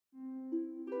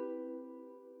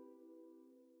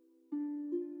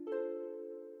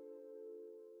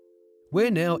We're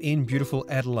now in beautiful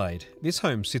Adelaide. This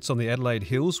home sits on the Adelaide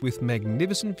Hills with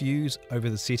magnificent views over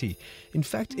the city. In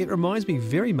fact, it reminds me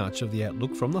very much of the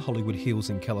outlook from the Hollywood Hills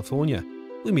in California.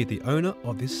 We meet the owner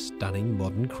of this stunning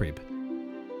modern crib.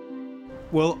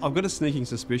 Well, I've got a sneaking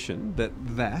suspicion that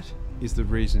that is the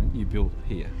reason you built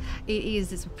here. It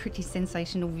is. It's a pretty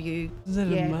sensational view.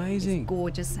 Isn't that amazing? It's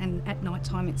gorgeous, and at night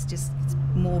time it's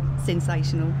more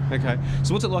sensational. Okay,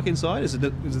 so what's it like inside? Is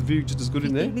the view just as good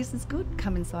in there? This is good.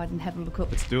 Come inside and have a look.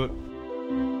 Let's do it.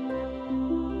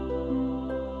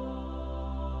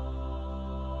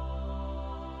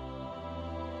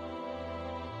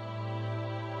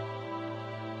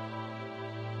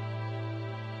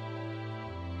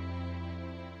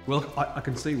 Well, I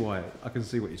can see why. I can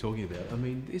see what you're talking about. I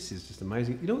mean, this is just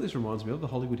amazing. You know what this reminds me of? The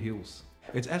Hollywood Hills.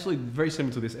 It's absolutely very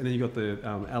similar to this. And then you've got the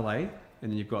LA, and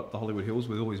then you've got the Hollywood Hills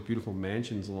with all these beautiful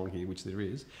mansions along here, which there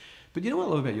is. But you know what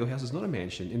I love about your house? It's not a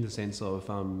mansion in the sense of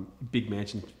big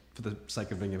mansion for the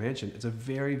sake of being a mansion. It's a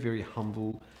very, very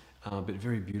humble, but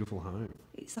very beautiful home.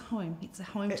 It's a home. It's a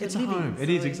home to live in. It's a home. It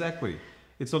is, exactly.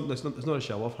 It's not a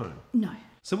show-off home. No.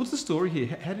 So what's the story here?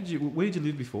 Where did you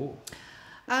live before?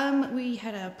 We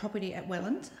had a property at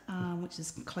Welland, which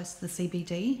is close to the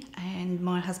CBD, and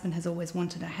my husband has always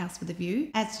wanted a house with a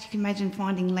view. As you can imagine,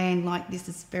 finding land like this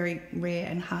is very rare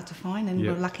and hard to find, and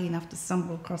we're lucky enough to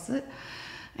stumble across it.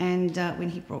 And when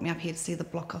he brought me up here to see the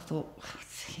block, I thought,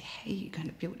 how are you going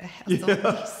to build a house on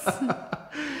this?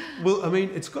 Well, I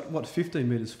mean, it's got, what, 15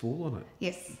 metres fall on it?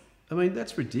 Yes. I mean,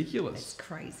 that's ridiculous. It's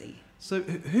crazy. So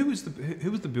who was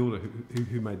the builder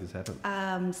who made this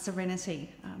happen?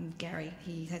 Serenity, Gary.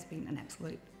 He has been an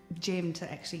absolute gem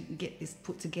to actually get this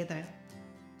put together.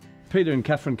 Peter and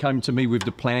Catherine came to me with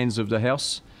the plans of the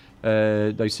house.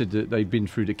 They said that they'd been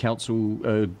through the council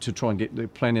to try and get the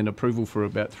planning approval for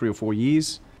about 3 or 4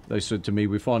 years. They said to me,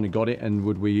 we finally got it, and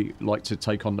would we like to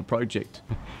take on the project?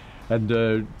 And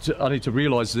I need to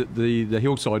realise that the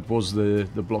hillside was the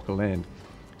block of land.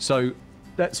 So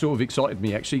that sort of excited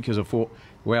me, actually, because I thought,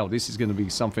 wow, this is going to be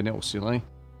something else, you know.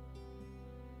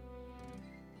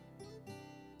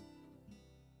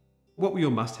 What were your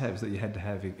must-haves that you had to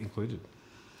have included?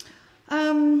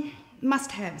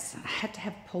 Must-haves. I had to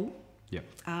have a pool. Yep.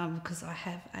 Because I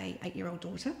have a 8-year-old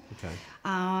daughter. Okay.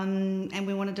 And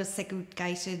we wanted a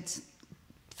segregated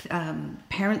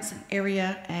parents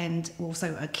area and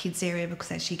also a kids area,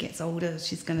 because as she gets older,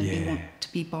 she's going to want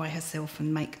to be by herself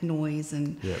and make noise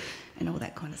and all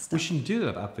that kind of stuff. We shouldn't do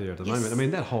that up there at the moment. I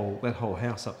mean, that whole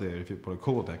house up there, if you want to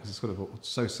call it that, because it's sort of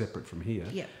so separate from here.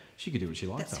 Yeah. She could do what she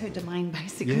likes. That's her domain,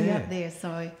 basically, up there.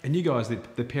 So. And you guys,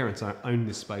 the parents own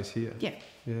this space here. Yeah.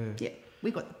 Yeah. Yeah. We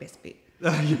got the best bit.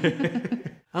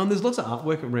 There's lots of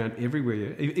artwork around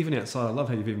everywhere, even outside. I love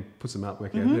how you've even put some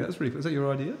artwork out there. That's really cool. Is that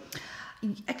your idea?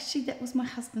 Actually, that was my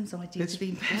husband's idea, to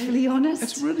be perfectly honest.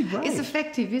 It's really great. It's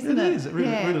effective, isn't it? It is. It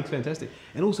really looks fantastic.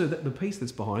 And also the piece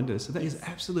that's behind us, so that is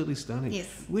absolutely stunning.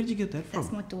 Yes. Where did you get that from?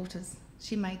 That's my daughter's.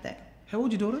 She made that. How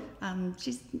old is your daughter?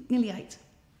 She's nearly 8.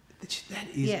 That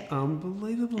is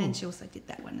unbelievable. And she also did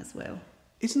that one as well.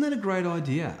 Isn't that a great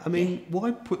idea? I mean, why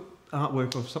put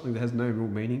artwork of something that has no real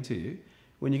meaning to you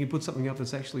when you can put something up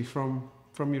that's actually from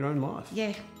your own life?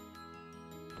 Yeah.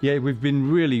 Yeah, we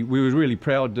were really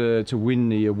proud to win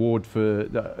the award for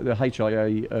the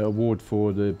HIA award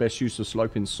for the best use of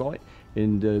sloping site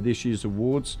in this year's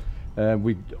awards.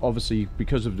 We obviously,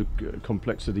 because of the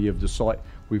complexity of the site,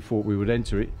 we thought we would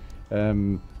enter it.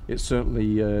 It's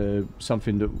certainly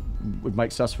something that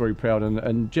makes us very proud,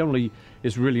 and generally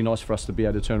it's really nice for us to be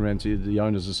able to turn around to the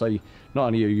owners and say, not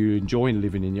only are you enjoying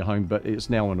living in your home, but it's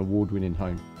now an award-winning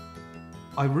home.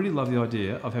 I really love the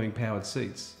idea of having powered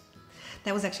seats.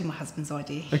 That was actually my husband's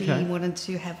idea. Okay. He wanted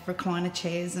to have recliner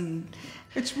chairs, and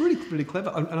it's really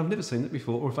clever. And I've never seen it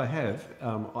before, or if I have,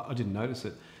 I didn't notice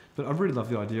it. But I really love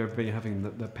the idea of having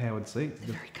the powered seat.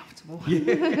 They're very comfortable.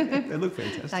 Yeah, they look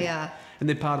fantastic. They are. And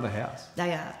they're part of the house.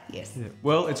 They are, yes. Yeah.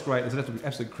 Well, it's great. It's an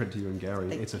absolute credit to you and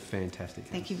Gary. It's a fantastic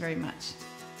house. Thank you very much.